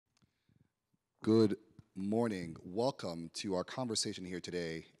Good morning. Welcome to our conversation here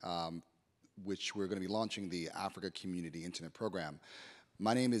today, which we're going to be launching the Africa Community Internet Program.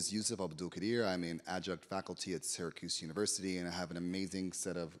 My name is Yusuf Abdul Kadir. I'm an adjunct faculty at Syracuse University, and I have an amazing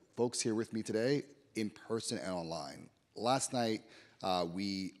set of folks here with me today, in person and online. Last night,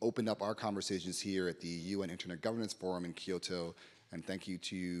 we opened up our conversations here at the UN Internet Governance Forum in Kyoto, and thank you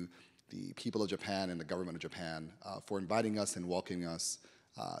to the people of Japan and the government of Japan for inviting us and welcoming us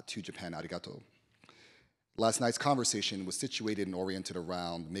to Japan. Arigato. Last night's conversation was situated and oriented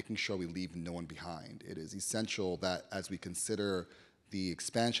around making sure we leave no one behind. It is essential that as we consider the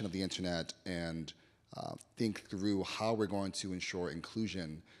expansion of the internet and think through how we're going to ensure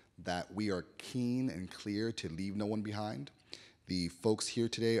inclusion, that we are keen and clear to leave no one behind. The folks here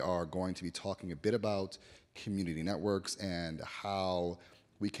today are going to be talking a bit about community networks and how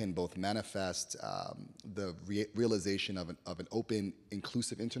we can both manifest the realization of an open,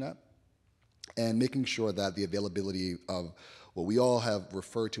 inclusive internet, and making sure that the availability of what we all have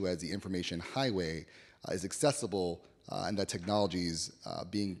referred to as the information highway is accessible, and that technologies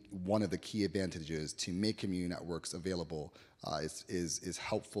being one of the key advantages to make community networks available is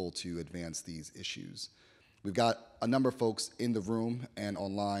helpful to advance these issues. We've got a number of folks in the room and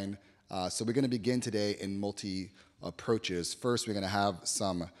online, so we're going to begin today in multi-approaches. First, we're going to have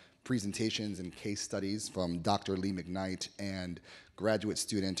some presentations and case studies from Dr. Lee McKnight and graduate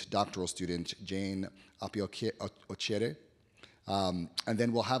student, doctoral student, Jane Apio-Ochere. And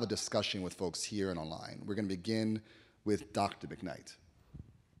then we'll have a discussion with folks here and online. We're going to begin with Dr. McKnight.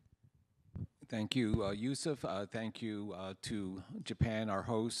 Thank you, Yusuf. Thank you to Japan, our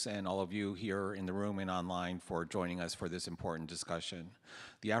hosts, and all of you here in the room and online for joining us for this important discussion.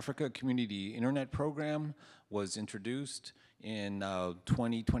 The Africa Community Internet Program was introduced in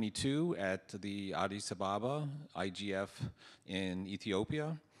 2022 at the Addis Ababa IGF in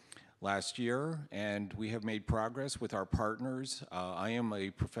Ethiopia last year, and we have made progress with our partners. I am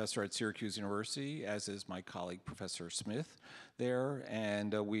a professor at Syracuse University, as is my colleague, Professor Smith there,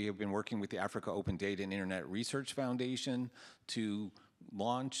 and we have been working with the Africa Open Data and Internet Research Foundation to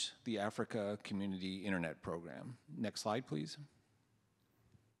launch the Africa Community Internet Program. Next slide, please.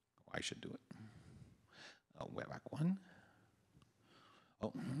 I should do it. Way back one.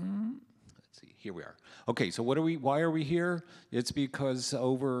 Oh, let's see, here we are. Okay, so why are we here? It's because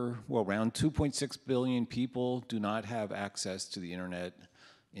around 2.6 billion people do not have access to the internet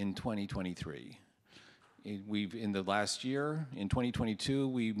in 2023. In the last year, in 2022,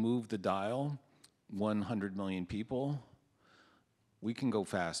 we moved the dial 100 million people. We can go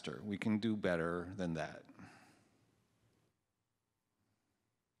faster. We can do better than that.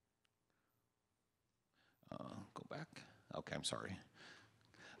 Go back. Okay, I'm sorry.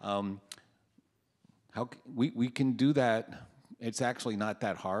 We can do that. It's actually not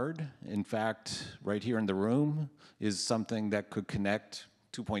that hard. In fact, right here in the room is something that could connect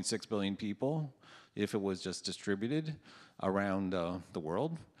 2.6 billion people if it was just distributed around the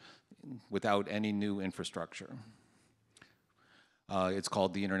world without any new infrastructure. It's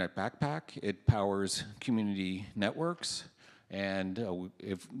called the Internet Backpack. It powers community networks. And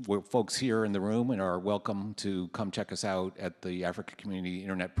if folks here in the room and are welcome to come check us out at the Africa Community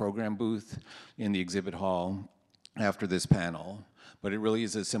Internet Program booth in the exhibit hall after this panel. But it really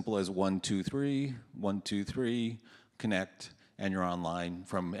is as simple as 1, 2, 3, 1, 2, 3, connect, and you're online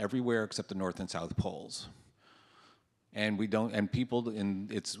from everywhere except the North and South poles. And we don't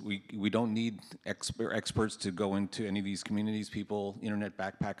need experts to go into any of these communities. Internet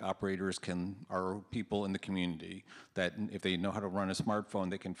backpack operators are people in the community that if they know how to run a smartphone,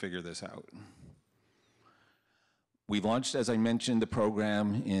 they can figure this out. We launched, as I mentioned, the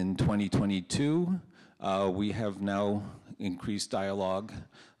program in 2022. We have now increased dialogue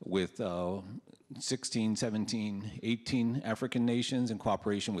with 16, 17, 18 African nations in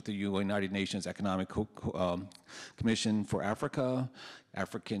cooperation with the United Nations Economic Commission for Africa,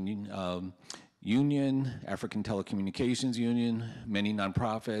 African Union, African Telecommunications Union, many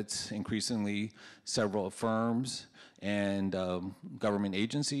nonprofits, increasingly several firms, and government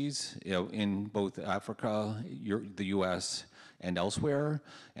agencies in both Africa, the US, and elsewhere.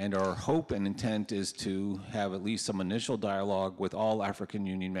 And our hope and intent is to have at least some initial dialogue with all African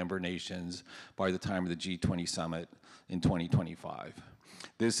Union member nations by the time of the G20 summit in 2025.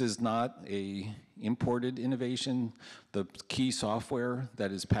 This is not an imported innovation. The key software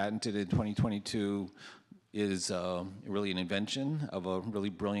that is patented in 2022 is really an invention of a really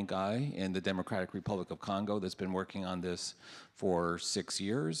brilliant guy in the Democratic Republic of Congo that's been working on this for 6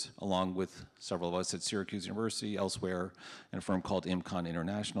 years, along with several of us at Syracuse University, elsewhere, and a firm called IMCON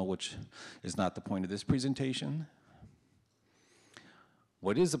International, which is not the point of this presentation.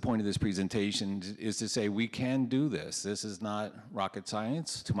 What is the point of this presentation is to say we can do this. This is not rocket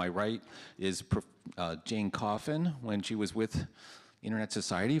science. To my right is Jane Coffin, when she was with Internet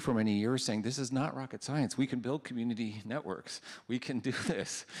Society for many years, saying this is not rocket science. We can build community networks. We can do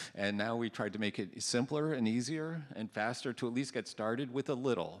this. And now we tried to make it simpler and easier and faster to at least get started with a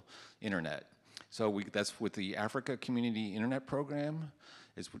little internet. So that's with the Africa Community Internet Program.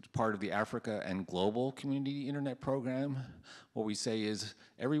 It's part of the Africa and Global Community Internet Program. What we say is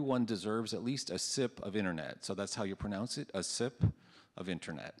everyone deserves at least a sip of internet. So that's how you pronounce it, a sip of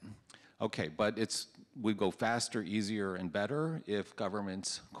internet. Okay, but we go faster, easier, and better if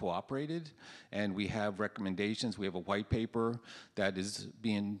governments cooperated. And we have recommendations. We have a white paper that is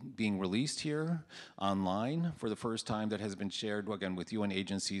being released here online for the first time that has been shared, again, with UN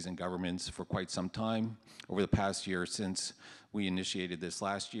agencies and governments for quite some time over the past year since we initiated this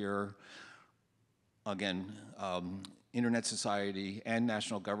last year. Again, Internet Society and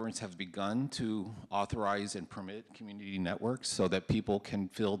national governments have begun to authorize and permit community networks so that people can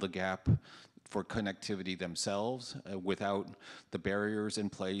fill the gap for connectivity themselves without the barriers in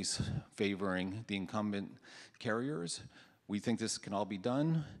place favoring the incumbent carriers. We think this can all be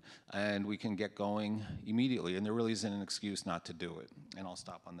done, and we can get going immediately, and there really isn't an excuse not to do it. And I'll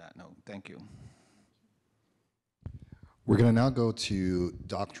stop on that note. Thank you. We're going to now go to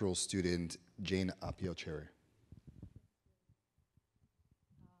doctoral student Jane Apio-Cherry.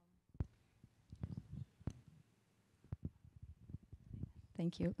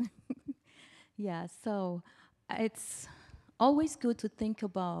 Thank you. Yeah, so it's always good to think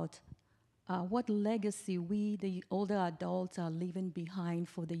about what legacy we, the older adults, are leaving behind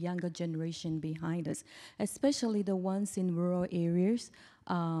for the younger generation behind us, especially the ones in rural areas.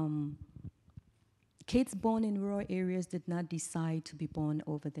 Kids born in rural areas did not decide to be born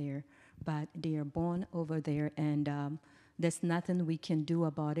over there, but they are born over there, and there's nothing we can do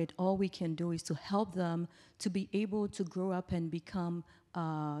about it. All we can do is to help them to be able to grow up and become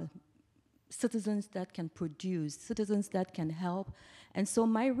citizens that can produce, citizens that can help. And so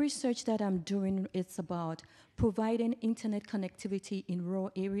my research that I'm doing is about providing internet connectivity in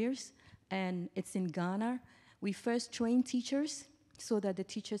rural areas, and it's in Ghana. We first train teachers so that the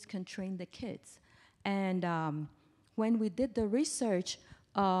teachers can train the kids. And when we did the research,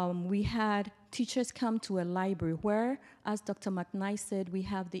 we had teachers come to a library where, as Dr. McKnight said, we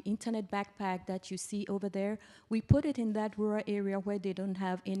have the internet backpack that you see over there. We put it in that rural area where they don't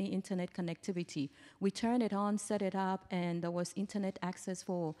have any internet connectivity. We turned it on, set it up, and there was internet access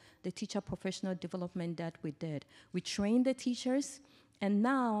for the teacher professional development that we did. We trained the teachers, and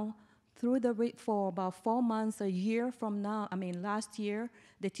now, for about 4 months, a year from now, last year,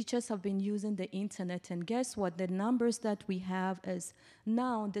 the teachers have been using the internet, and guess what? The numbers that we have is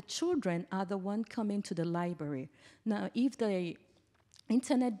now the children are the one coming to the library. Now, if the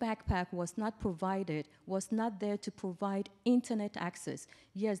internet backpack was not provided, was not there to provide internet access,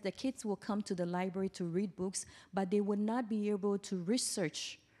 yes, the kids will come to the library to read books, but they would not be able to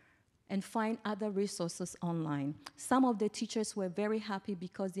research and find other resources online. Some of the teachers were very happy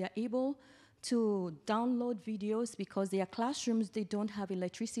because they are able to download videos because their classrooms, they don't have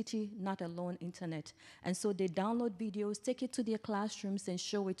electricity, not alone internet. And so they download videos, take it to their classrooms and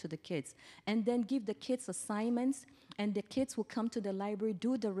show it to the kids. And then give the kids assignments, and the kids will come to the library,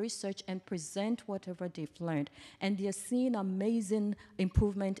 do the research, and present whatever they've learned. And they're seeing amazing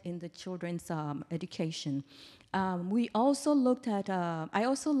improvement in the children's education. We also looked at, I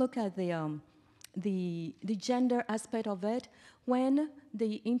also looked at the gender aspect of it. When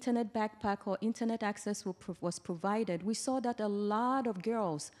the internet backpack or internet access was provided, we saw that a lot of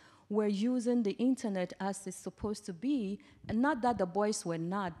girls were using the internet as it's supposed to be, and not that the boys were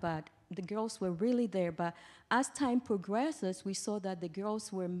not, but the girls were really there. But as time progresses, we saw that the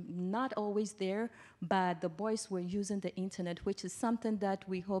girls were not always there, but the boys were using the internet, which is something that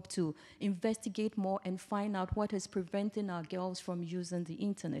we hope to investigate more and find out what is preventing our girls from using the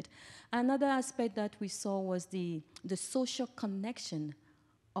internet. Another aspect that we saw was the social connection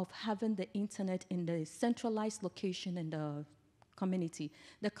of having the internet in the centralized location in the community.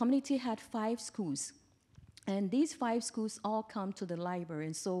 The community had 5 schools. And these 5 schools all come to the library.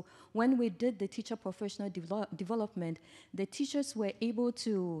 And so when we did the teacher professional development, the teachers were able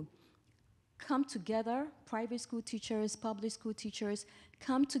to come together, private school teachers, public school teachers,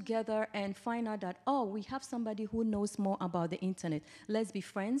 come together and find out that, oh, we have somebody who knows more about the internet. Let's be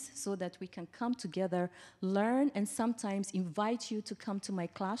friends so that we can come together, learn, and sometimes invite you to come to my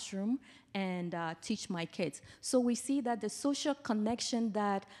classroom and teach my kids. So we see that the social connection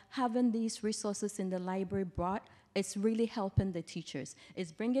that having these resources in the library brought it's really helping the teachers.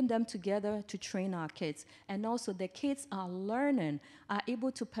 It's bringing them together to train our kids. And also the kids are learning, are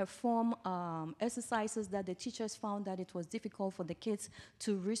able to perform exercises that the teachers found that it was difficult for the kids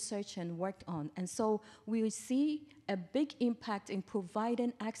to research and work on. And so we see a big impact in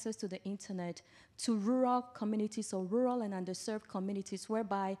providing access to the internet to rural communities or rural and underserved communities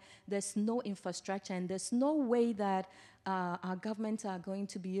whereby there's no infrastructure and there's no way that our governments are going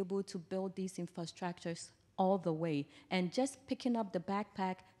to be able to build these infrastructures all the way. And just picking up the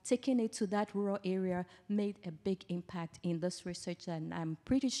backpack, taking it to that rural area made a big impact in this research. And I'm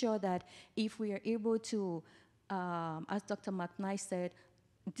pretty sure that if we are able to, as Dr. McKnight said,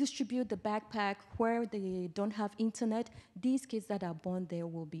 distribute the backpack where they don't have internet, these kids that are born there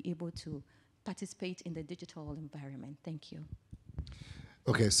will be able to participate in the digital environment. Thank you.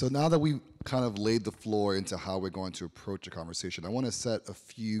 Okay, so now that we've kind of laid the floor into how we're going to approach the conversation, I want to set a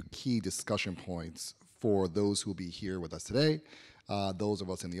few key discussion points for those who will be here with us today, those of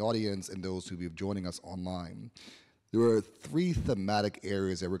us in the audience, and those who will be joining us online. There are 3 thematic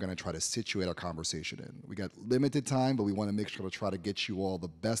areas that we're going to try to situate our conversation in. We got limited time, but we want to make sure to try to get you all the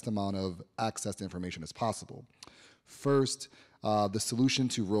best amount of access to information as possible. First, the solution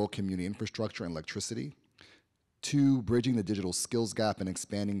to rural community infrastructure and electricity. 2, bridging the digital skills gap and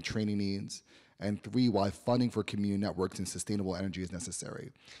expanding training needs. And 3, why funding for community networks and sustainable energy is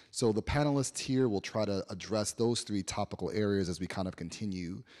necessary. So the panelists here will try to address those 3 topical areas as we kind of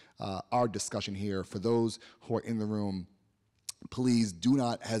continue our discussion here. For those who are in the room, please do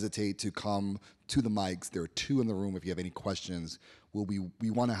not hesitate to come to the mics. There are 2 in the room if you have any questions. We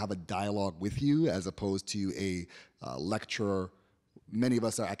want to have a dialogue with you as opposed to a lecture. Many of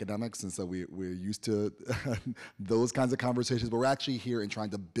us are academics, and so we're used to those kinds of conversations, but we're actually here in trying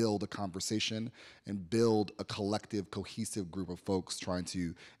to build a conversation and build a collective, cohesive group of folks trying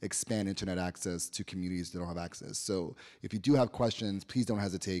to expand internet access to communities that don't have access. So if you do have questions, please don't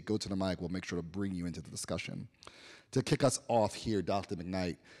hesitate. Go to the mic. We'll make sure to bring you into the discussion. To kick us off here, Dr.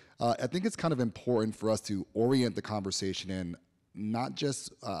 McKnight, I think it's kind of important for us to orient the conversation in not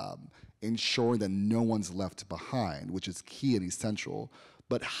just ensuring that no one's left behind, which is key and essential,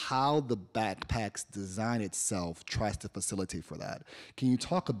 but how the backpack's design itself tries to facilitate for that. Can you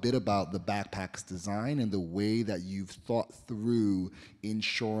talk a bit about the backpack's design and the way that you've thought through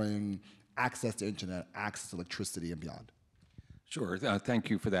ensuring access to internet, access to electricity, and beyond? Sure, thank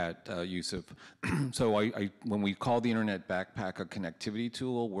you for that, Yusuf. So when we call the internet backpack a connectivity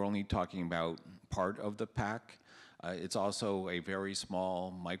tool, we're only talking about part of the pack. It's also a very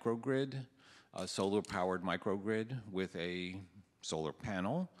small microgrid, a solar-powered microgrid with a solar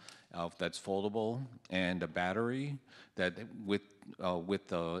panel that's foldable and a battery that with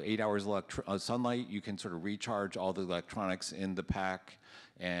the 8 hours sunlight, you can sort of recharge all the electronics in the pack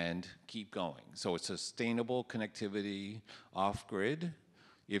and keep going. So it's sustainable connectivity off-grid.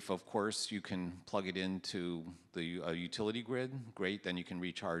 If, of course, you can plug it into the utility grid, great, then you can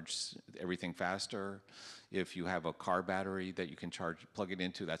recharge everything faster. If you have a car battery that you can plug it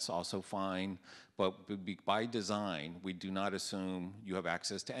into, that's also fine. But by design, we do not assume you have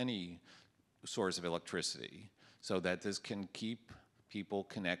access to any source of electricity, so that this can keep people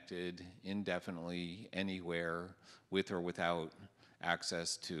connected indefinitely anywhere with or without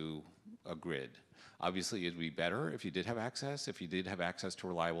access to a grid. Obviously, it'd be better if you did have access to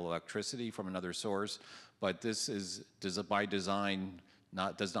reliable electricity from another source, but this is by design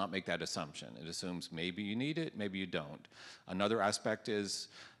does not make that assumption. It assumes maybe you need it, maybe you don't. Another aspect is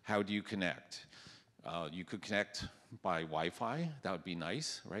how do you connect? You could connect by Wi-Fi. That would be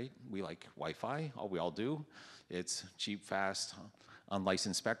nice, right? We like Wi-Fi, we all do. It's cheap, fast,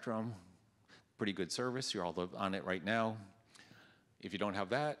 unlicensed spectrum, pretty good service. You're all on it right now. If you don't have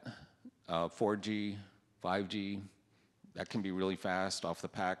that, 4G, 5G, that can be really fast off the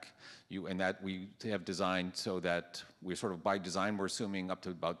pack. And that we have designed so that we're sort of by design, we're assuming up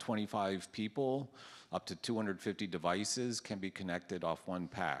to about 25 people, up to 250 devices can be connected off one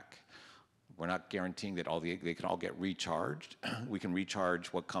pack. We're not guaranteeing that they can all get recharged. We can recharge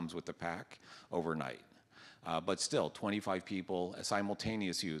what comes with the pack overnight. But still, 25 people,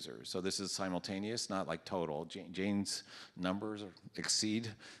 simultaneous users. So this is simultaneous, not like total. Jane's numbers exceed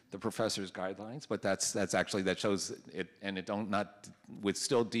the professor's guidelines, but that shows it, and not with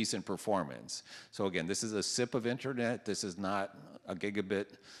still decent performance. So again, this is a sip of internet. This is not a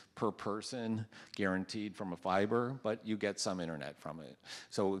gigabit per person guaranteed from a fiber, but you get some internet from it.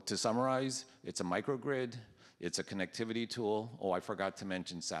 So to summarize, it's a microgrid, it's a connectivity tool. Oh, I forgot to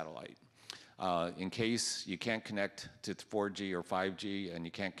mention satellite. In case you can't connect to 4G or 5G and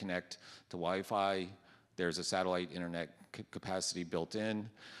you can't connect to Wi-Fi, there's a satellite internet capacity built in.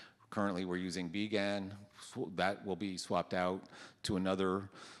 Currently, we're using BGAN. That will be swapped out to another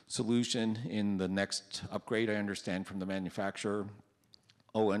solution in the next upgrade, I understand, from the manufacturer.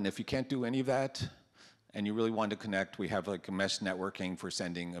 Oh, and if you can't do any of that, and you really want to connect, we have like a mesh networking for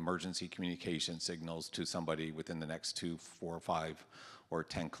sending emergency communication signals to somebody within the next 2, 4, 5, or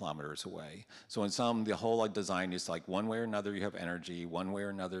 10 kilometers away. So in sum, the whole design is like one way or another you have energy, one way or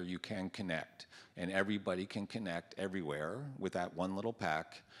another you can connect, and everybody can connect everywhere with that one little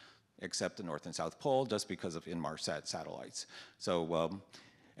pack, except the North and South Pole, just because of Inmarsat satellites. So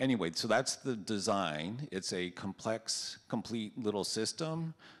anyway, so that's the design. It's a complex, complete little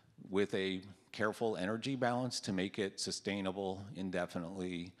system with a careful energy balance to make it sustainable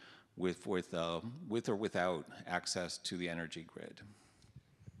indefinitely with or without access to the energy grid.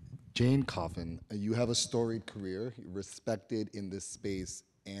 Jane Coffin, you have a storied career, you're respected in this space,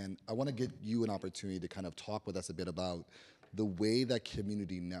 and I want to give you an opportunity to kind of talk with us a bit about the way that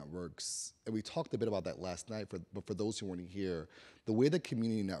community networks, and we talked a bit about that last night, but for those who weren't here, the way that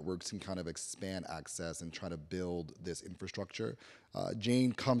community networks can kind of expand access and try to build this infrastructure.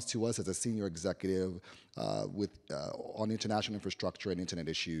 Jane comes to us as a senior executive on international infrastructure and internet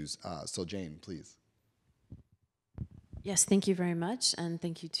issues. So Jane, please. Yes, thank you very much, and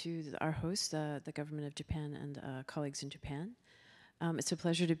thank you to our host, the government of Japan, and colleagues in Japan. It's a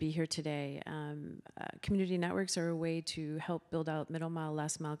pleasure to be here today. Community networks are a way to help build out middle mile,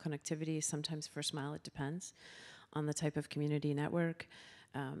 last mile connectivity, sometimes first mile, it depends on the type of community network.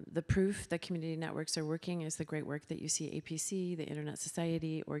 The proof that community networks are working is the great work that you see APC, the Internet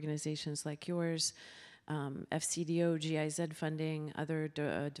Society, organizations like yours, FCDO, GIZ funding, other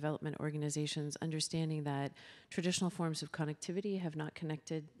development organizations, understanding that traditional forms of connectivity have not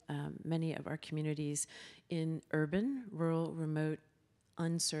connected many of our communities in urban, rural, remote,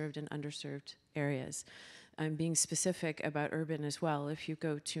 unserved and underserved areas. I'm being specific about urban as well. If you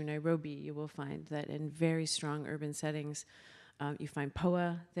go to Nairobi, you will find that in very strong urban settings, you find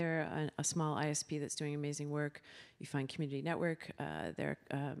POA there, a small ISP that's doing amazing work. You find Community Network, they're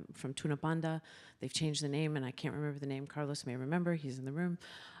from Tunapanda. They've changed the name, and I can't remember the name. Carlos may remember, he's in the room.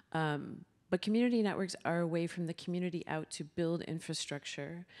 But community networks are a way from the community out to build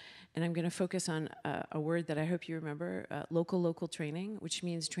infrastructure. And I'm going to focus on a word that I hope you remember, local training, which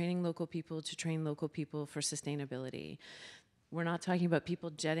means training local people to train local people for sustainability. We're not talking about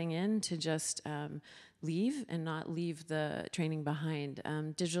people jetting in to just leave and not leave the training behind.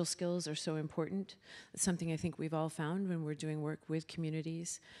 Digital skills are so important. It's something I think we've all found when we're doing work with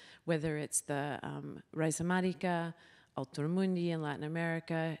communities, whether it's the Raisa Marica, Alturmundi in Latin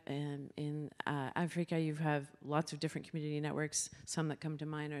America, and in Africa you have lots of different community networks. Some that come to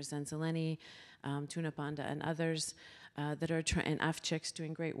mind are Zenzaleni, Tunapanda, and others that are and AFCHIC's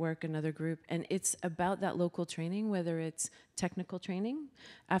doing great work, another group. And it's about that local training, whether it's technical training.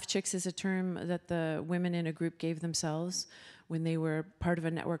 AFCHIC's is a term that the women in a group gave themselves when they were part of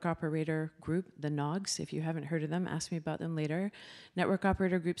a network operator group, the NOGs. If you haven't heard of them, ask me about them later. Network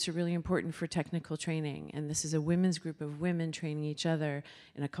operator groups are really important for technical training, and this is a women's group of women training each other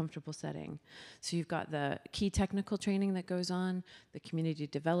in a comfortable setting. So you've got the key technical training that goes on, the community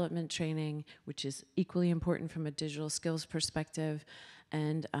development training, which is equally important from a digital skills perspective,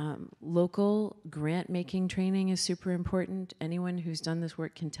 and local grant-making training is super important. Anyone who's done this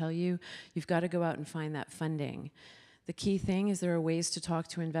work can tell you, you've got to go out and find that funding. The key thing is there are ways to talk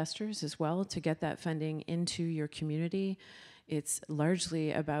to investors as well to get that funding into your community. It's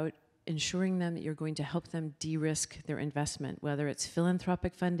largely about ensuring them that you're going to help them de-risk their investment, whether it's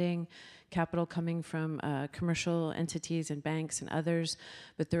philanthropic funding, capital coming from commercial entities and banks and others.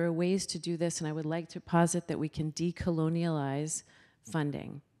 But there are ways to do this, and I would like to posit that we can decolonialize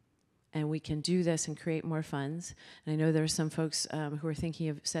funding. And we can do this and create more funds. And I know there are some folks who are thinking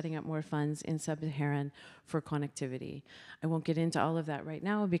of setting up more funds in Sub-Saharan for connectivity. I won't get into all of that right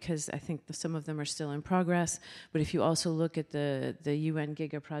now because I think some of them are still in progress. But if you also look at the UN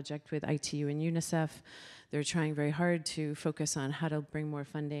Giga project with ITU and UNICEF, they're trying very hard to focus on how to bring more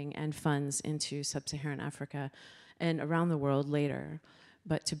funding and funds into Sub-Saharan Africa and around the world later,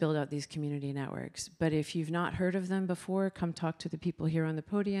 but to build out these community networks. But if you've not heard of them before, come talk to the people here on the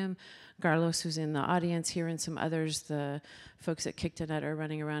podium. Carlos, who's in the audience here, and some others, the folks at KickToNet are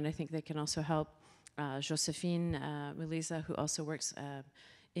running around. I think they can also help. Josephine Muliza, who also works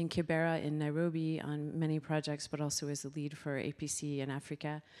in Kibera in Nairobi on many projects, but also is the lead for APC in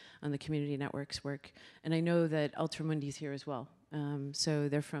Africa on the community networks work. And I know that Ultramundi's here as well. So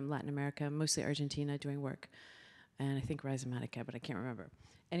they're from Latin America, mostly Argentina, doing work. And I think Rhizomatica, but I can't remember.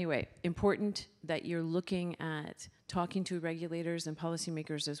 Anyway, important that you're looking at talking to regulators and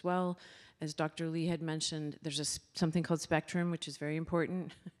policymakers as well. As Dr. Lee had mentioned, there's something called spectrum, which is very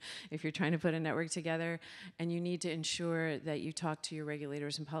important if you're trying to put a network together. And you need to ensure that you talk to your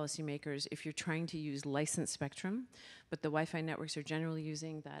regulators and policymakers if you're trying to use licensed spectrum. But the Wi-Fi networks are generally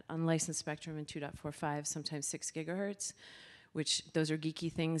using that unlicensed spectrum in 2.45, sometimes 6 gigahertz, which those are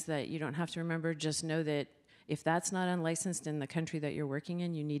geeky things that you don't have to remember. Just know that if that's not unlicensed in the country that you're working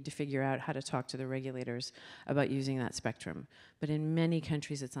in, you need to figure out how to talk to the regulators about using that spectrum. But in many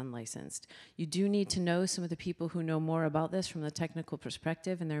countries, it's unlicensed. You do need to know some of the people who know more about this from the technical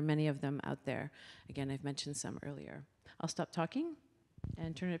perspective, and there are many of them out there. Again, I've mentioned some earlier. I'll stop talking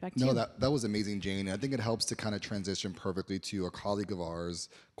and turn it back to you. No, that was amazing, Jane. I think it helps to kind of transition perfectly to a colleague of ours,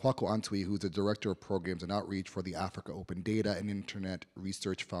 Kwaku Antwi, who's the Director of Programs and Outreach for the Africa Open Data and Internet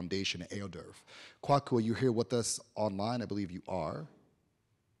Research Foundation, AODIRF. Kwaku, are you here with us online? I believe you are.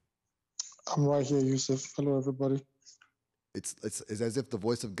 I'm right here, Yusuf. Hello, everybody. It's as if the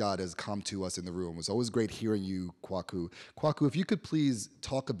voice of God has come to us in the room. It's always great hearing you, Kwaku. Kwaku, if you could please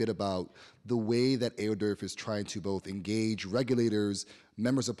talk a bit about the way that AODIRF is trying to both engage regulators,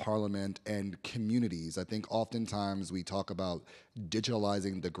 members of parliament, and communities. I think oftentimes we talk about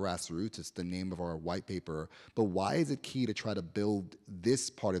digitalizing the grassroots. It's the name of our white paper. But why is it key to try to build this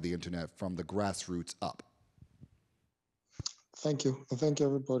part of the internet from the grassroots up? Thank you. And thank you,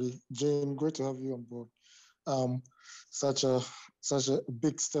 everybody. Jane, great to have you on board. Such a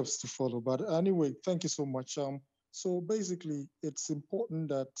big steps to follow. But anyway, thank you so much. So basically, it's important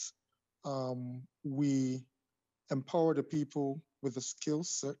that we empower the people with the skill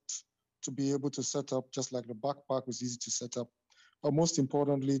set to be able to set up, just like the backpack was easy to set up, but most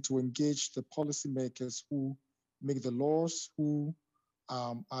importantly, to engage the policymakers who make the laws, who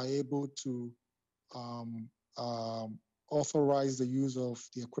are able to authorize the use of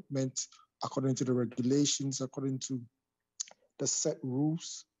the equipment according to the regulations, according to the set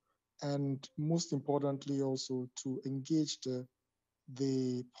rules, and most importantly also to engage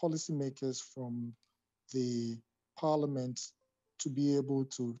the policymakers from the parliament to be able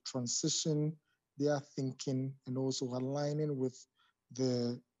to transition their thinking and also aligning with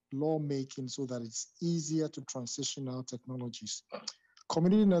the lawmaking so that it's easier to transition our technologies.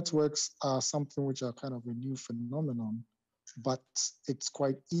 Community networks are something which are kind of a new phenomenon, but it's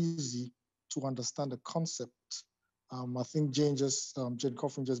quite easy to understand the concept. I think Jane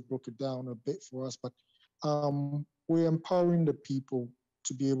Coffin just broke it down a bit for us, but we're empowering the people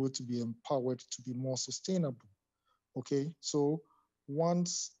to be able to be empowered to be more sustainable. Okay, so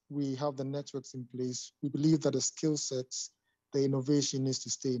once we have the networks in place, we believe that the skill sets, the innovation needs to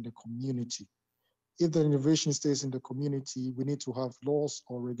stay in the community. If the innovation stays in the community, we need to have laws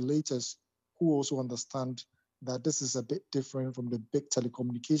or regulators who also understand that this is a bit different from the big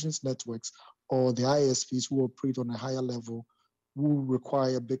telecommunications networks or the ISPs who operate on a higher level, who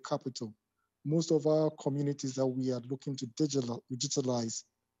require big capital. Most of our communities that we are looking to digitalize,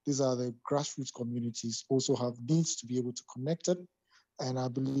 these are the grassroots communities, also have needs to be able to connect it. And I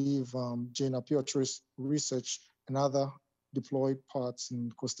believe Jane Apiotri's research and other deployed parts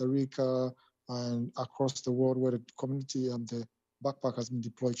in Costa Rica and across the world where the community and the backpack has been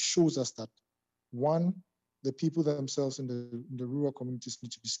deployed shows us that, one, the people themselves in the rural communities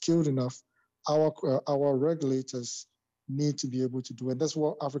need to be skilled enough. Our regulators need to be able to do, and that's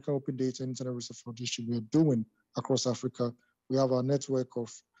what African Open Data and Internet Research Foundation we are doing across Africa. We have our network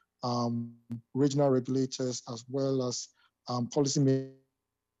of regional regulators as well as policymakers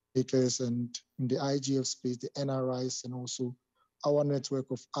and in the IGF space, the NRIs, and also our network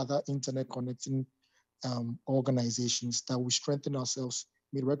of other internet connecting organizations that we strengthen ourselves,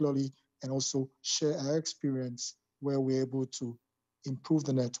 meet regularly, and also share our experience where we're able to improve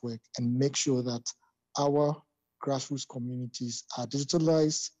the network and make sure that our grassroots communities are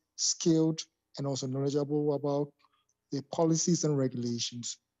digitalized, skilled, and also knowledgeable about the policies and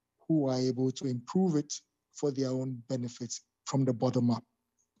regulations, who are able to improve it for their own benefits from the bottom up.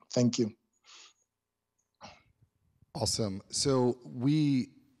 Thank you. Awesome. So we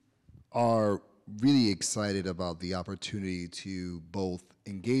are really excited about the opportunity to both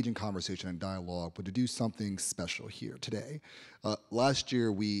engage in conversation and dialogue, but to do something special here today. Last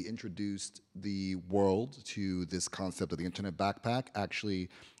year, we introduced the world to this concept of the Internet Backpack. Actually,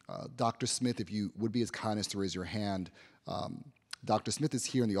 Dr. Smith, if you would be as kind as to raise your hand, Dr. Smith is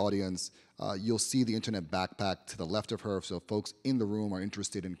here in the audience. You'll see the Internet Backpack to the left of her, so if folks in the room are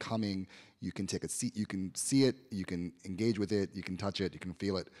interested in coming, you can take a seat, you can see it, you can engage with it, you can touch it, you can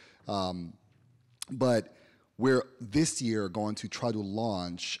feel it. But we're this year going to try to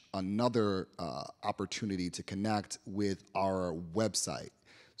launch another opportunity to connect with our website.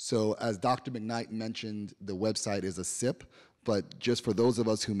 So as Dr. McKnight mentioned, the website is a SIP, but just for those of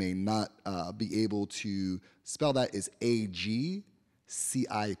us who may not be able to spell that, is agcip.org.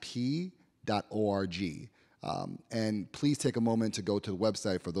 And please take a moment to go to the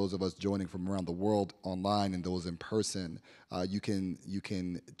website. For those of us joining from around the world online and those in person, you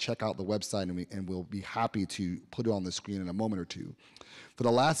can check out the website, and we'll be happy to put it on the screen in a moment or two. For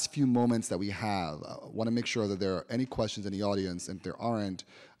the last few moments that we have, I want to make sure that there are any questions in the audience. And if there aren't,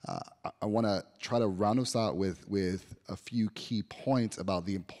 I want to try to round us out with a few key points about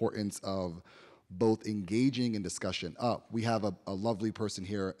the importance of both engaging in discussion. We have a lovely person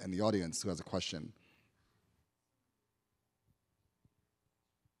here in the audience who has a question.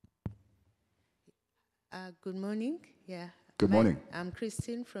 Good morning. Yeah. Good morning. I'm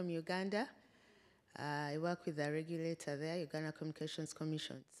Christine from Uganda. I work with the regulator there, Uganda Communications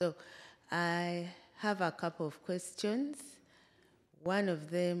Commission. So I have a couple of questions. One of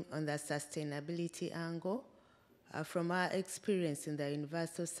them on the sustainability angle. From our experience in the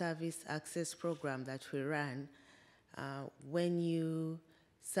Universal Service Access Program that we run, when you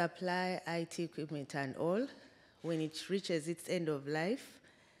supply IT equipment and all, when it reaches its end of life,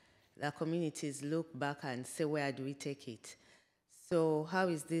 the communities look back and say, where do we take it? So how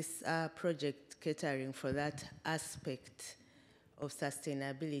is this project catering for that aspect of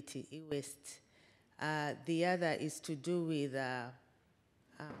sustainability, e-waste? The other is to do with,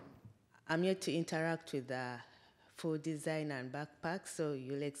 I'm yet to interact with the food design and backpack, so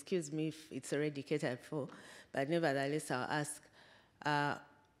you'll excuse me if it's already catered for, but nevertheless I'll ask,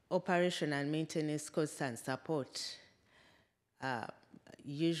 operation and maintenance costs and support.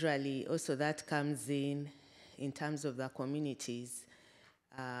 Usually also that comes in terms of the communities,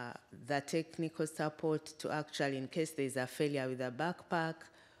 the technical support to actually, in case there's a failure with a backpack,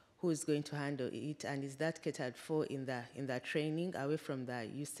 who's going to handle it, and is that catered for in the training, away from the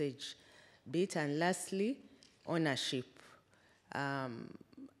usage bit? And lastly, ownership.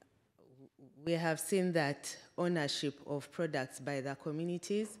 We have seen that ownership of products by the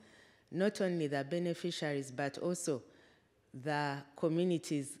communities, not only the beneficiaries, but also the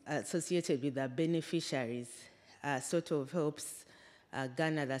communities associated with the beneficiaries, sort of helps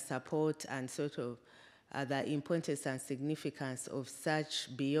garner the support and sort of the importance and significance of such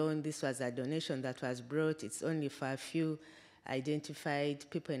beyond this was a donation that was brought, it's only for a few identified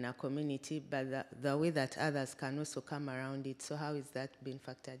people in a community, but the way that others can also come around it. So how is that being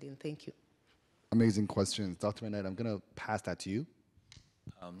factored in? Thank you. Amazing questions. Dr. McKnight, I'm going to pass that to you.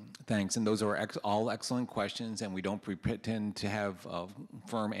 Thanks, and those are all excellent questions, and we don't pretend to have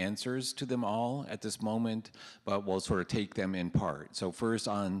firm answers to them all at this moment, but we'll sort of take them in part. So first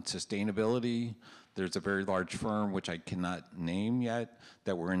on sustainability, there's a very large firm, which I cannot name yet,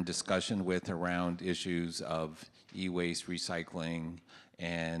 that we're in discussion with around issues of e-waste recycling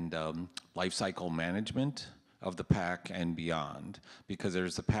and life cycle management of the pack and beyond, because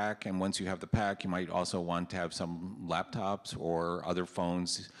there's the pack, and once you have the pack, you might also want to have some laptops or other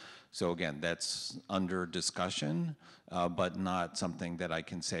phones. So again, that's under discussion, but not something that I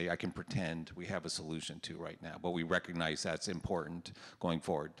can say, I can pretend we have a solution to right now, but we recognize that's important going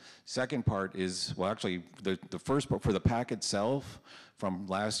forward. Second part is, well, actually, the first part for the pack itself, from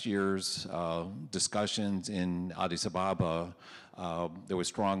last year's discussions in Addis Ababa, there was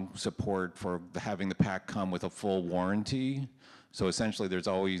strong support for having the pack come with a full warranty. So essentially, there's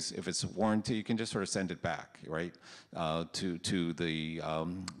always, if it's a warranty, you can just sort of send it back, right, to the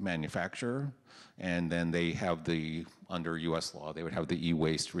manufacturer, and then they have the, under US law, they would have the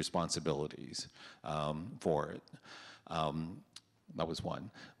e-waste responsibilities for it. That was one.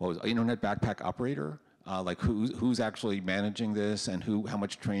 What was internet backpack operator? Like who's actually managing this and how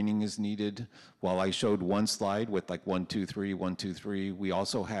much training is needed? Well, I showed one slide with like 1, 2, 3, 1, 2, 3. We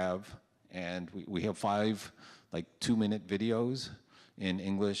also have, and we have 5 like 2-minute videos in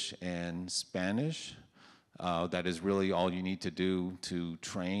English and Spanish. That is really all you need to do to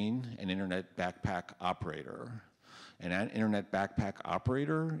train an internet backpack operator. And that internet backpack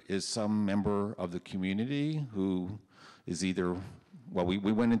operator is some member of the community who is either, well, we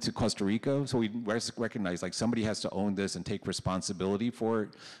went into Costa Rica, so we recognize like somebody has to own this and take responsibility for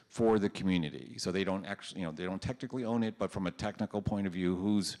it for the community. So they don't actually, they don't technically own it, but from a technical point of view,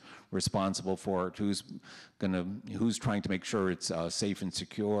 who's responsible for it, who's trying to make sure it's safe and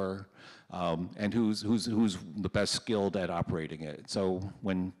secure, and who's the best skilled at operating it. So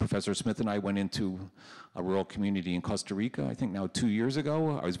when Professor Smith and I went into a rural community in Costa Rica, I think now 2 years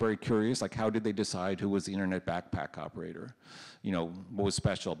ago, I was very curious, like how did they decide who was the internet backpack operator? What was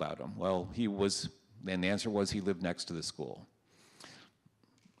special about him? Well, he was, and the answer was he lived next to the school.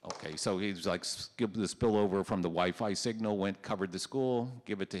 Okay, so he's like, skip the spillover from the Wi-Fi signal, covered the school,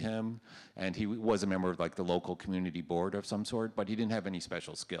 give it to him, and he was a member of like the local community board of some sort, but he didn't have any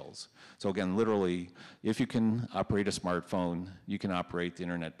special skills. So again, literally, if you can operate a smartphone, you can operate the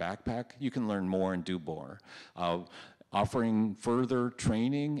internet backpack, you can learn more and do more. Offering further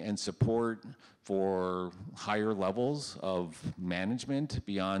training and support for higher levels of management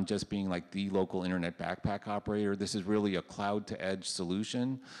beyond just being like the local internet backpack operator. This is really a cloud to edge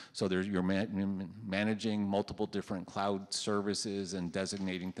solution. So you're managing multiple different cloud services and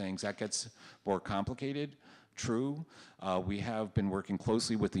designating things. That gets more complicated. True. We have been working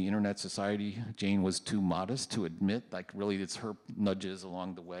closely with the Internet Society. Jane was too modest to admit, like really it's her nudges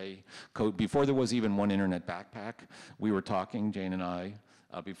along the way. Before there was even one internet backpack, we were talking, Jane and I,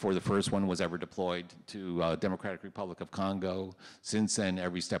 before the first one was ever deployed to Democratic Republic of Congo. Since then,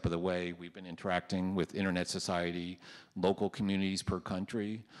 every step of the way, we've been interacting with Internet Society, local communities per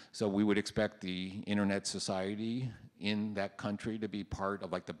country. So we would expect the Internet Society in that country to be part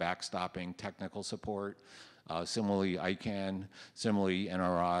of like the backstopping technical support. Similarly, ICANN, similarly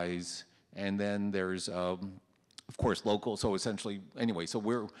NRIs, and then there's of course, local. So essentially, anyway,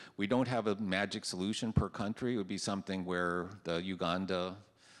 so we don't have a magic solution per country. It would be something where the Uganda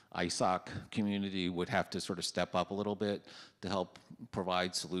ISOC community would have to sort of step up a little bit to help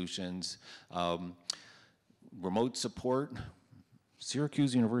provide solutions. Remote support.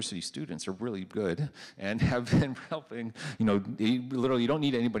 Syracuse University students are really good and have been helping. You know, literally, you don't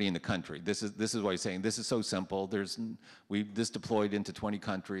need anybody in the country. This is why I'm saying this is so simple. This deployed into 20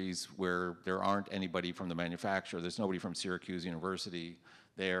 countries where there aren't anybody from the manufacturer. There's nobody from Syracuse University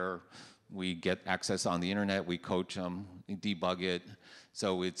there. We get access on the internet. We coach them, debug it.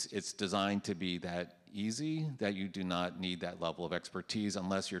 So it's designed to be that easy that you do not need that level of expertise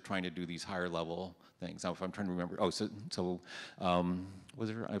unless you're trying to do these higher level things. Now, if I'm trying to remember,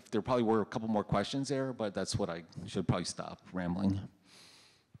 there probably were a couple more questions there, but that's what I should probably stop rambling.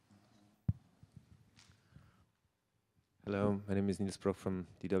 Hello, my name is Nils Brock from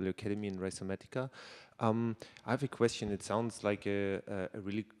DW Academy in Rhizomatica. I have a question. It sounds like a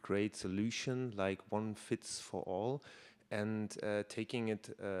really great solution, like one fits for all. And taking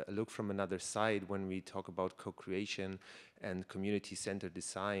it a look from another side, when we talk about co-creation and community-centered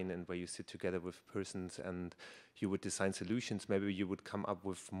design, and where you sit together with persons and you would design solutions, maybe you would come up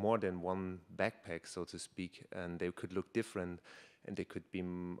with more than one backpack, so to speak, and they could look different, and they could be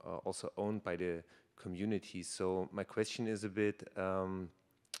also owned by the community. So my question is a bit,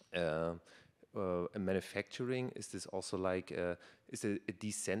 manufacturing, is this also like, is it a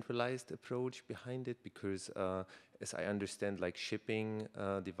decentralized approach behind it? Because as I understand, like shipping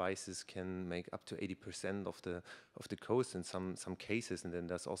devices can make up to 80% of the cost in some cases, and then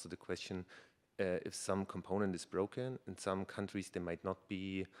there's also the question if some component is broken. In some countries, they might not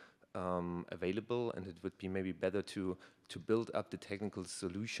be available, and it would be maybe better to build up the technical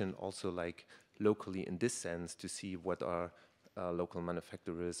solution also like locally in this sense to see what are local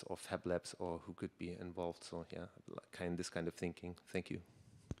manufacturers or fab labs or who could be involved. So yeah, this kind of thinking. Thank you.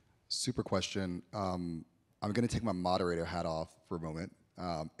 Super question. I'm going to take my moderator hat off for a moment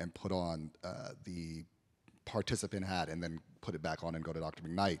and put on the participant hat and then put it back on and go to Dr.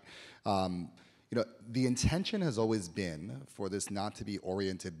 McKnight. You know, the intention has always been for this not to be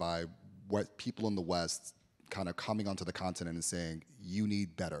oriented by what people in the West kind of coming onto the continent and saying, you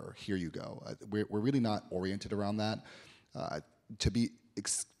need better, here you go. We're really not oriented around that. To be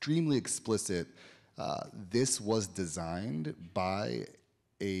extremely explicit, this was designed by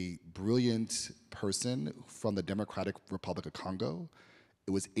a brilliant person from the Democratic Republic of Congo.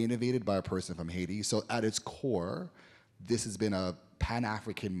 It was innovated by a person from Haiti. So at its core, this has been a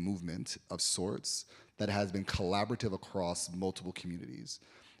Pan-African movement of sorts that has been collaborative across multiple communities.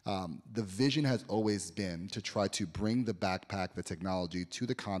 The vision has always been to try to bring the backpack, the technology, to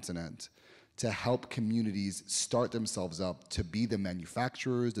the continent to help communities start themselves up to be the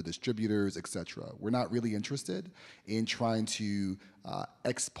manufacturers, the distributors, et cetera. We're not really interested in trying to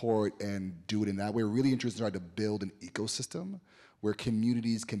export and do it in that way. We're really interested in trying to build an ecosystem where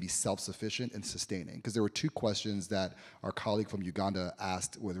communities can be self-sufficient and sustaining. Because there were two questions that our colleague from Uganda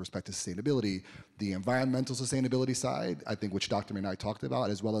asked with respect to sustainability. The environmental sustainability side, I think, which Dr. McKnight talked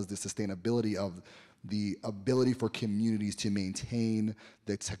about, as well as the sustainability of the ability for communities to maintain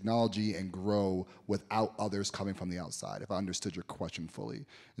the technology and grow without others coming from the outside, if I understood your question fully.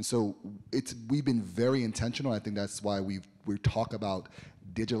 And so we've been very intentional. I think that's why we talk about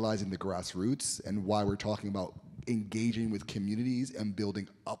digitalizing the grassroots and why we're talking about engaging with communities and building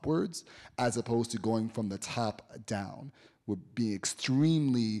upwards as opposed to going from the top down. We're being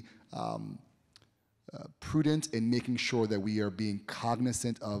extremely prudent in making sure that we are being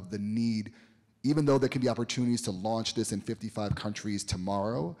cognizant of the need, even though there can be opportunities to launch this in 55 countries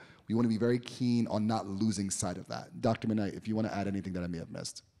tomorrow, we want to be very keen on not losing sight of that. Dr. Midnight, if you want to add anything that I may have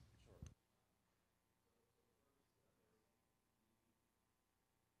missed.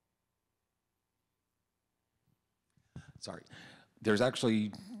 Sorry. There's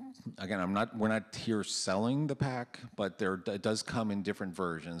actually, again, we're not here selling the pack, but it does come in different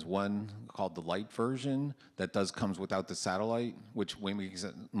versions. One called the light version that comes without the satellite, which makes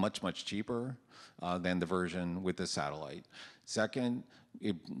it much, much cheaper than the version with the satellite. Second,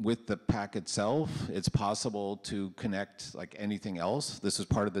 with the pack itself, it's possible to connect like anything else. This is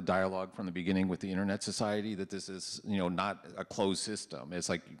part of the dialogue from the beginning with the Internet Society, that this is, not a closed system. It's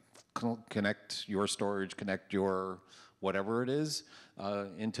like connect your storage, connect your whatever it is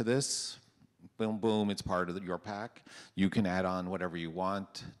into this. Boom, boom, it's part of your pack. You can add on whatever you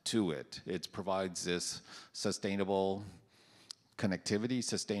want to it. It provides this sustainable connectivity,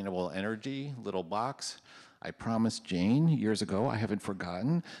 sustainable energy, little box. I promised Jane years ago, I haven't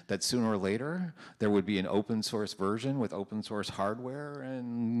forgotten, that sooner or later there would be an open source version with open source hardware,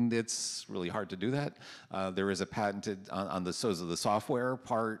 and it's really hard to do that. There is a patented, on the software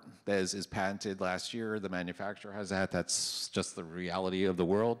part that is patented last year. The manufacturer has that. That's just the reality of the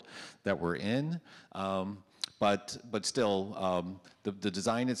world that we're in. But still, the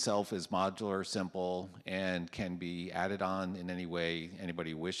design itself is modular, simple, and can be added on in any way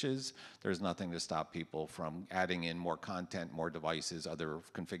anybody wishes. There's nothing to stop people from adding in more content, more devices, other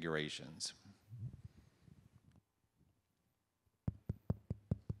configurations.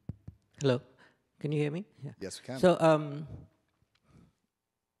 Hello, can you hear me? Yeah. Yes, we can. So,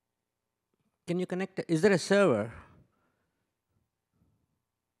 can you connect, is there a server?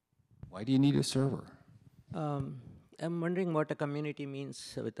 Why do you need a server? I'm wondering what a community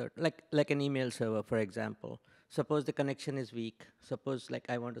means without, like an email server, for example. Suppose the connection is weak. Suppose like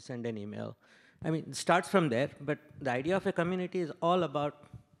I want to send an email. I mean, it starts from there, but the idea of a community is all about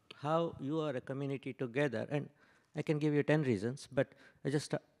how you are a community together. And I can give you 10 reasons, but I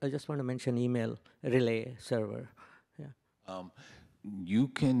just want to mention email relay server. Yeah. You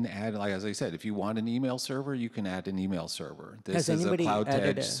can add, like as I said, if you want an email server, you can add an email server. This Has is a cloud to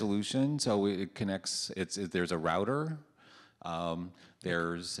added edge solution, so it connects. There's a router,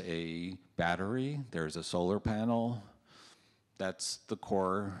 there's a battery, there's a solar panel. That's the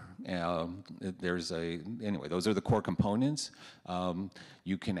core. Anyway, those are the core components.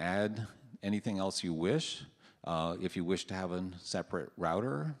 You can add anything else you wish. If you wish to have a separate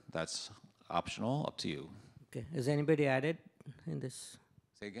router, that's optional, up to you. Okay. Has anybody added in this?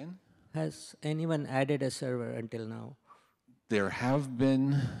 Say again? Has anyone added a server until now? There have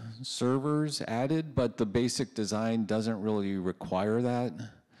been servers added, but the basic design doesn't really require that.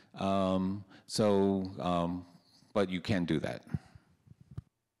 But you can do that.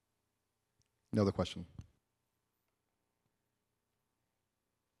 Another question.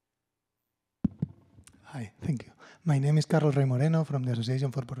 Hi, thank you. My name is Carlos Rey Moreno from the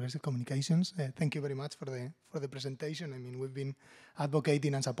Association for Progressive Communications. Thank you very much for the presentation. I mean, we've been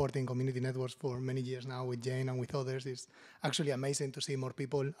advocating and supporting community networks for many years now with Jane and with others. It's actually amazing to see more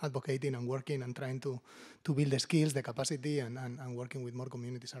people advocating and working and trying to build the skills, the capacity, and working with more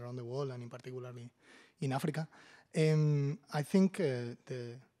communities around the world, and in particularly in Africa. I think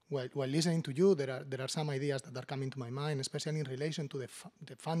while listening to you, there are some ideas that are coming to my mind, especially in relation to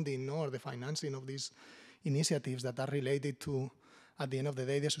the funding or the financing of these initiatives that are related to, at the end of the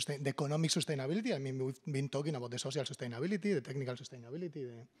day, the economic sustainability. I mean, we've been talking about the social sustainability, the technical sustainability,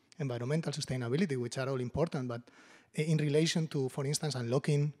 the environmental sustainability, which are all important, but in relation to, for instance,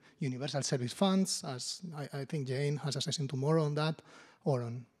 unlocking universal service funds, as I think Jane has a session tomorrow on that, or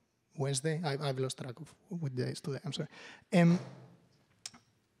on Wednesday. I've lost track of what days today, I'm sorry.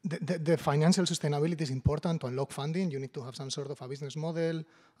 The financial sustainability is important to unlock funding. You need to have some sort of a business model,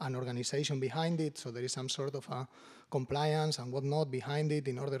 an organization behind it, so there is some sort of a compliance and whatnot behind it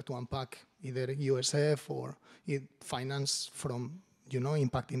in order to unpack either USF or finance from,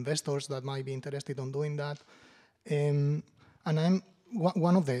 impact investors that might be interested in doing that. And I'm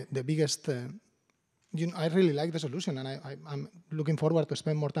one of the biggest. I really like the solution, and I'm looking forward to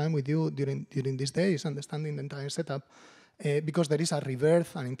spend more time with you during these days, understanding the entire setup. Because there is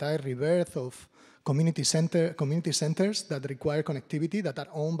an entire rebirth of community centers that require connectivity, that are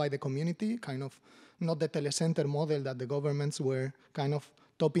owned by the community, kind of not the telecenter model that the governments were kind of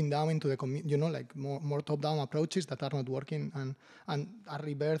topping down into the community, like more top-down approaches that are not working, and a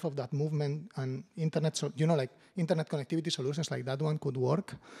rebirth of that movement, and internet, like internet connectivity solutions like that one could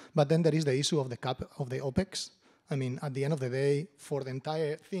work. But then there is the issue of the cap of the OPEX I mean, at the end of the day, for the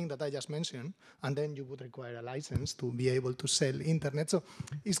entire thing that I just mentioned, and then you would require a license to be able to sell internet. So,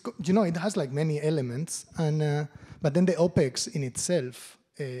 it has like many elements, and but then the OpEx in itself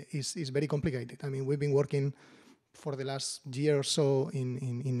is very complicated. I mean, we've been working for the last year or so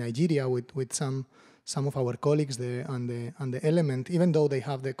in Nigeria with some of our colleagues there, and the element, even though they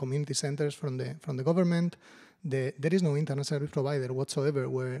have the community centers from the government, there is no internet service provider whatsoever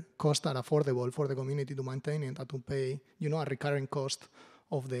where costs are affordable for the community to maintain it and to pay, a recurring cost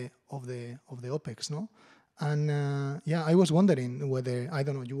of the OpEx, no? And yeah, I was wondering whether, I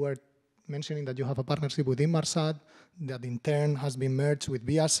don't know, you were mentioning that you have a partnership with Inmarsat, that in turn has been merged with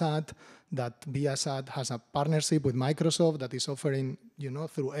Viasat, that Viasat has a partnership with Microsoft that is offering,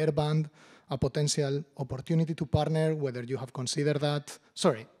 through Airband, a potential opportunity to partner, whether you have considered that.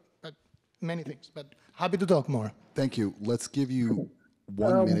 Sorry, but many things, but happy to talk more. Thank you. Let's give you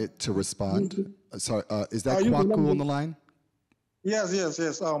 1 minute to respond. Sorry, is that Kwaku on the line? Yes.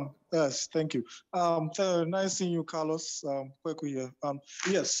 Yes, thank you. Nice seeing you, Carlos. Kweku here.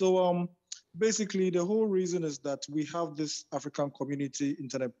 Yes, so basically the whole reason is that we have this African Community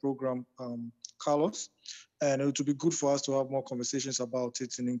Internet Program, Carlos, and it would be good for us to have more conversations about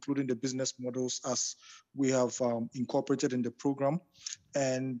it, and including the business models as we have incorporated in the program.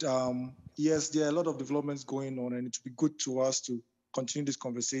 And yes, there are a lot of developments going on, and it would be good to us to continue this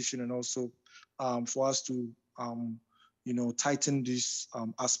conversation, and also for us to tighten these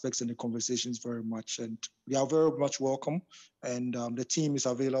aspects in the conversations very much. And we are very much welcome. And the team is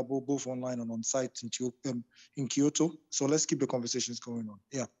available both online and on site in Kyoto. So let's keep the conversations going on.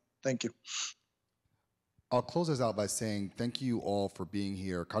 Yeah, thank you. I'll close this out by saying thank you all for being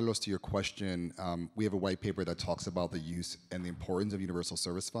here. Carlos, to your question, we have a white paper that talks about the use and the importance of universal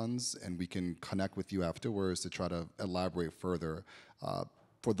service funds, and we can connect with you afterwards to try to elaborate further.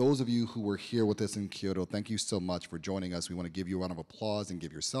 For those of you who were here with us in Kyoto, thank you so much for joining us. We want to give you a round of applause and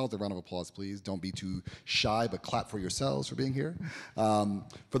give yourselves a round of applause, please. Don't be too shy, but clap for yourselves for being here.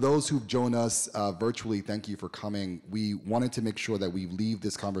 For those who've joined us virtually, thank you for coming. We wanted to make sure that we leave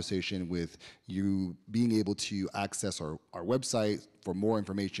this conversation with you being able to access our website for more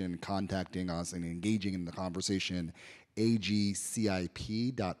information, contacting us and engaging in the conversation, agcip.org.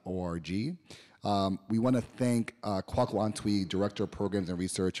 We want to thank Kwaku Antwi, Director of Programs and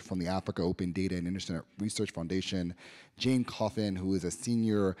Research from the Africa Open Data and Internet Research Foundation, Jane Coffin, who is a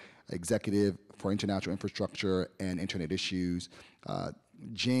Senior Executive for International Infrastructure and Internet Issues,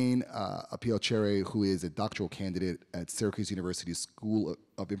 Jane Apielchere, who is a doctoral candidate at Syracuse University School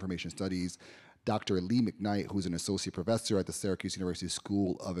of Information Studies, Dr. Lee McKnight, who's an associate professor at the Syracuse University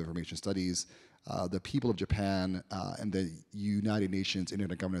School of Information Studies, the people of Japan, and the United Nations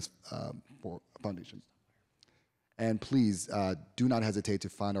Internet Governance Foundation. And please do not hesitate to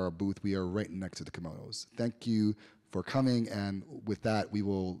find our booth. We are right next to the kimonos. Thank you for coming, and with that, we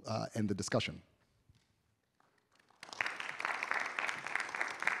will end the discussion.